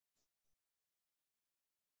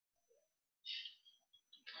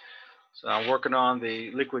So I'm working on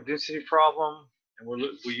the liquid density problem, and we're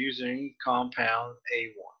using compound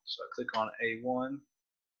A1. So I click on A1.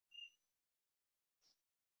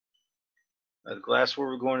 The glassware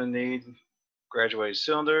we're going to need graduated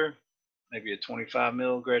cylinder, maybe a 25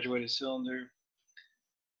 mil graduated cylinder,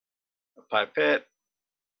 a pipette,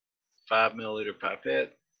 5 milliliter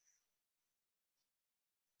pipette.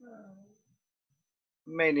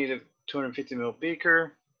 May need a 250 ml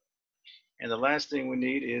beaker, and the last thing we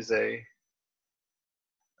need is a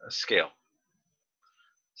scale.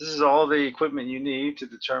 This is all the equipment you need to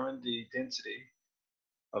determine the density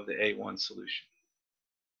of the A1 solution.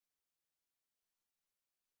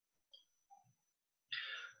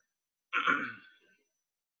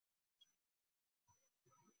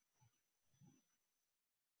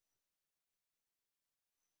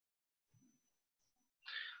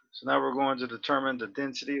 So now we're going to determine the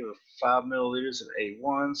density of 5 milliliters of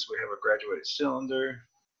A1. So we have our graduated cylinder,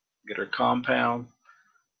 get our compound,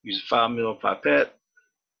 use a 5 ml pipette,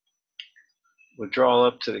 withdraw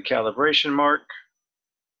up to the calibration mark.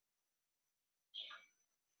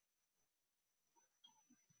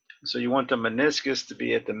 So you want the meniscus to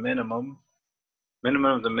be at the minimum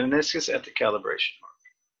of the meniscus at the calibration mark.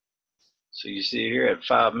 So you see here at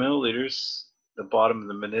 5 milliliters, the bottom of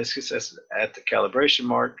the meniscus is at the calibration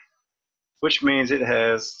mark, which means it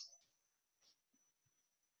has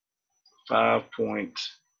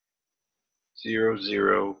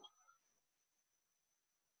 5.00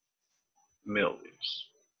 milliliters.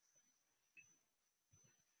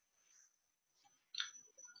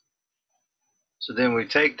 So then we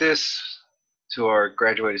take this to our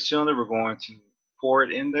graduated cylinder. We're going to pour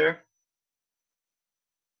it in there.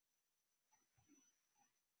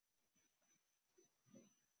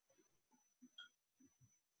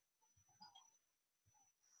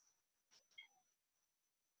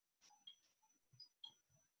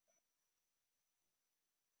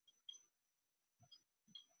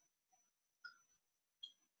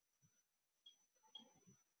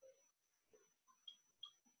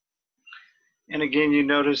 And again, you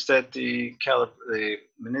notice that the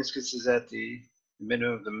meniscus is at the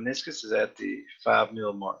minimum of the meniscus is at the 5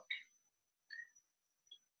 mil mark.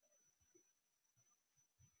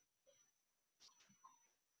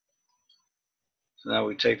 So now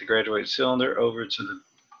we take the graduated cylinder over to the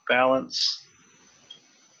balance,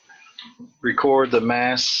 record the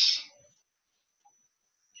mass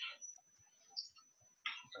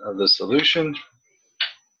of the solution.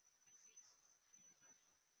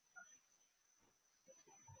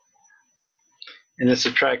 And then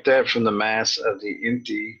subtract that from the mass of the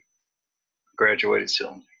empty graduated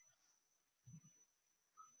cylinder.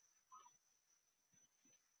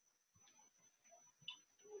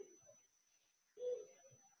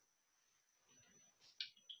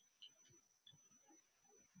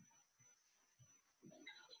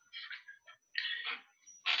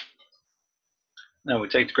 Now we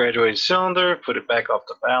take the graduated cylinder, put it back off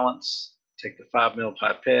the balance, take the 5 mil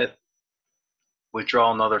pipette,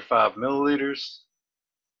 withdraw another 5 milliliters.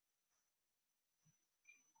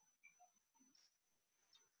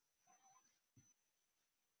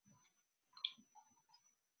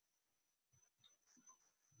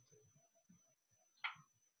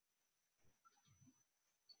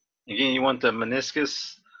 Again, you want the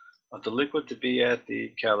meniscus of the liquid to be at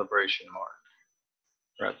the calibration mark,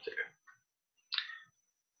 right there.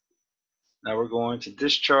 Now we're going to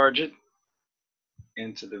discharge it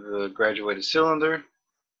into the graduated cylinder.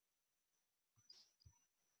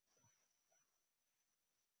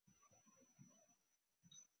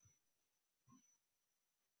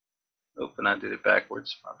 Oh, and I did it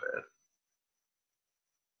backwards, my bad.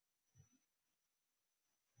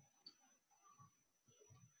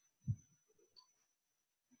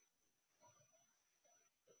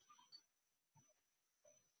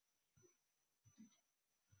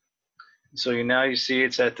 So now you see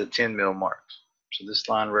it's at the 10 mil mark. So this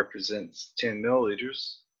line represents 10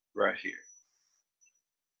 milliliters right here.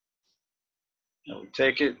 Now we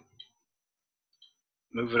take it,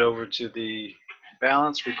 move it over to the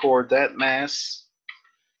balance, record that mass,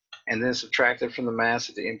 and then subtract it from the mass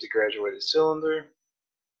of the empty graduated cylinder.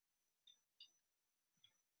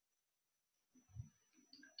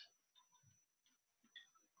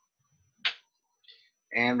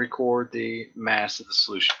 And record the mass of the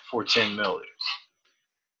solution for 10 milliliters.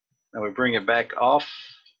 Now we bring it back off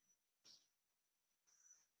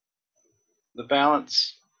the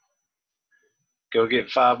balance, go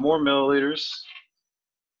get 5 more milliliters,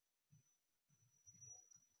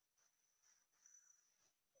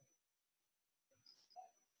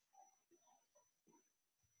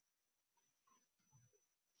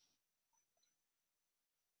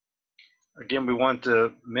 Again, we want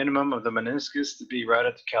the minimum of the meniscus to be right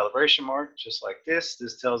at the calibration mark, just like this.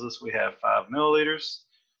 This tells us we have 5 milliliters.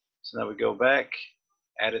 So now we go back,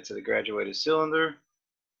 add it to the graduated cylinder.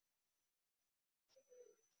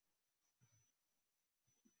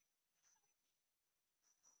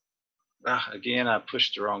 Again, I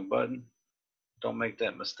pushed the wrong button. Don't make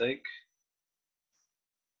that mistake.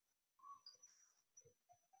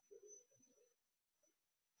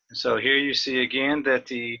 And so here you see again that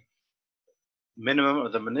the minimum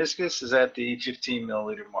of the meniscus is at the 15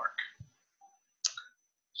 milliliter mark.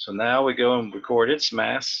 So now we go and record its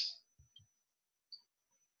mass.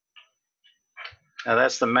 Now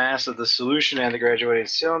that's the mass of the solution and the graduated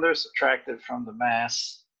cylinder subtracted from the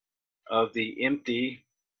mass of the empty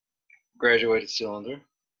graduated cylinder.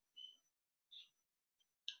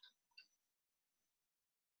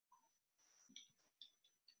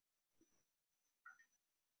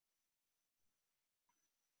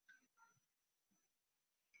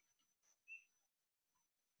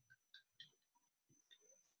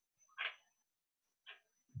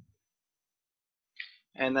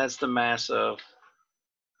 And that's the mass of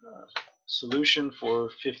solution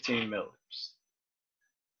for 15 milliliters.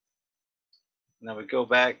 Now we go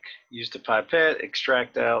back, use the pipette,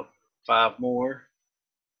 extract out 5 more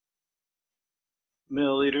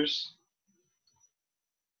milliliters.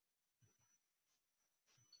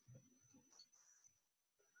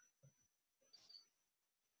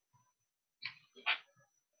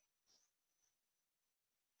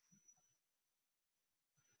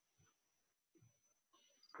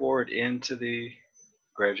 Pour it into the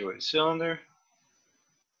graduated cylinder.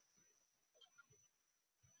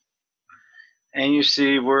 And you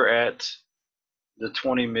see we're at the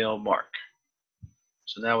 20 mil mark.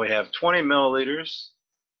 So now we have 20 milliliters.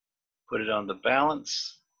 Put it on the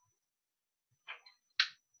balance.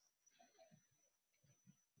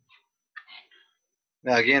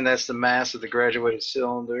 Now again, that's the mass of the graduated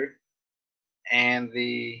cylinder and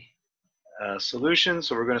the solution.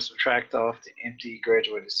 So we're going to subtract off the empty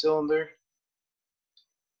graduated cylinder.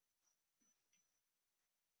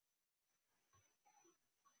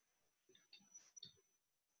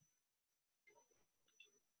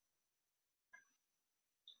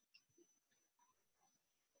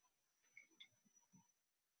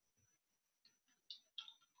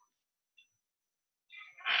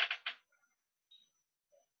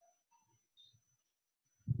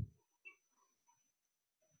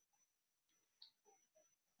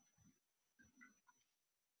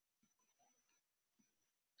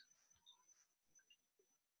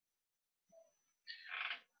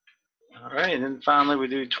 All right, and then finally we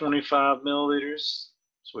do 25 milliliters.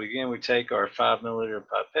 So again, we take our 5 milliliter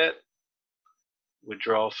pipette,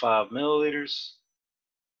 withdraw 5 milliliters.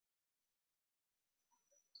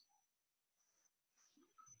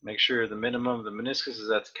 Make sure the minimum of the meniscus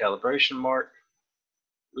is at the calibration mark.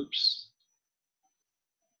 Oops.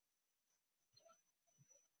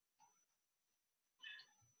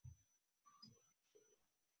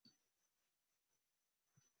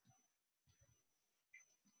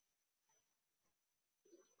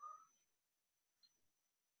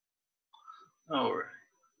 All right.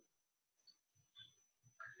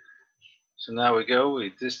 So now we go,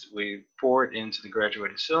 we pour it into the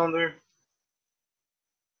graduated cylinder.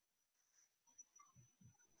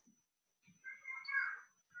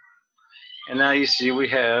 And now you see we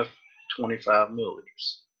have 25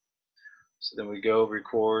 milliliters. So then we go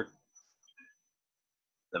record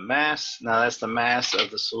the mass. Now that's the mass of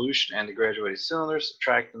the solution and the graduated cylinder.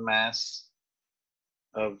 Subtract the mass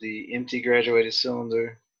of the empty graduated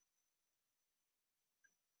cylinder.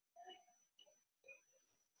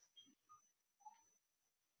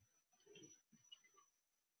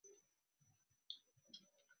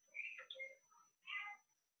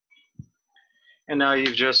 And now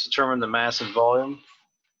you've just determined the mass and volume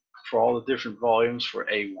for all the different volumes for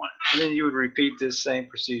A1. And then you would repeat this same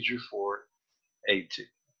procedure for A2.